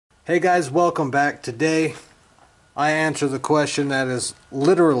Hey guys, welcome back. Today I answer the question that is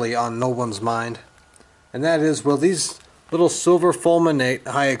literally on no one's mind, and that is, will these little silver fulminate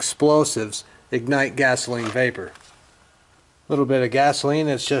high explosives ignite gasoline vapor? A little bit of gasoline,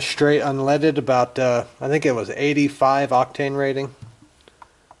 it's just straight unleaded, about I think it was 85 octane rating.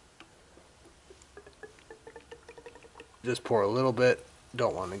 Just pour a little bit,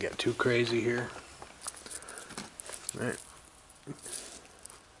 don't want to get too crazy here. All right.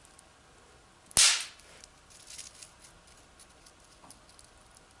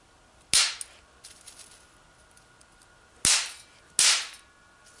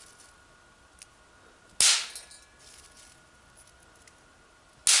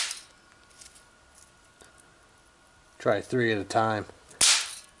 Try 3 at a time.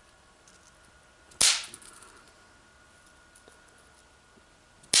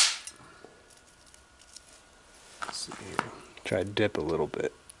 Let's see here. Try to dip a little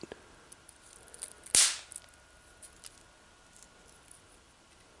bit.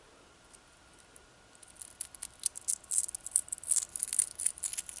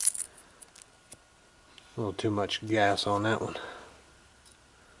 A little too much gas on that one.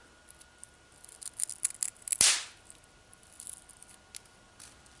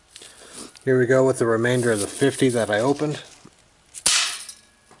 Here we go with the remainder of the 50 that I opened.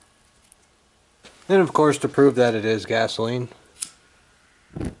 And of course, to prove that it is gasoline.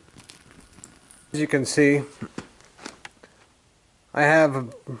 As you can see, I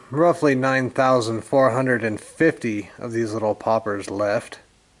have roughly 9,450 of these little poppers left.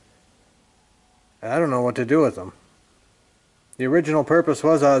 I don't know what to do with them. The original purpose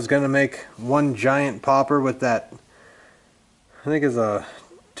was I was going to make one giant popper with that, I think it's a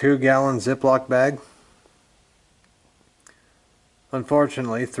 2-gallon Ziploc bag.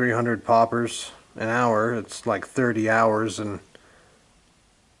 Unfortunately, 300 poppers an hour, it's like 30 hours, and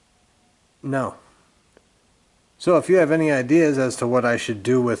no. So if you have any ideas as to what I should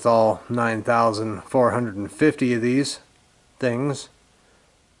do with all 9,450 of these things,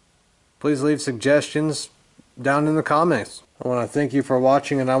 please leave suggestions down in the comments. I want to thank you for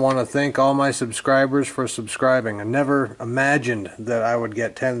watching, and I want to thank all my subscribers for subscribing. I never imagined that I would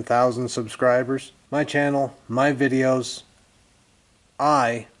get 10,000 subscribers. My channel, my videos,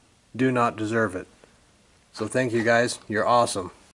 I do not deserve it. So thank you guys, you're awesome.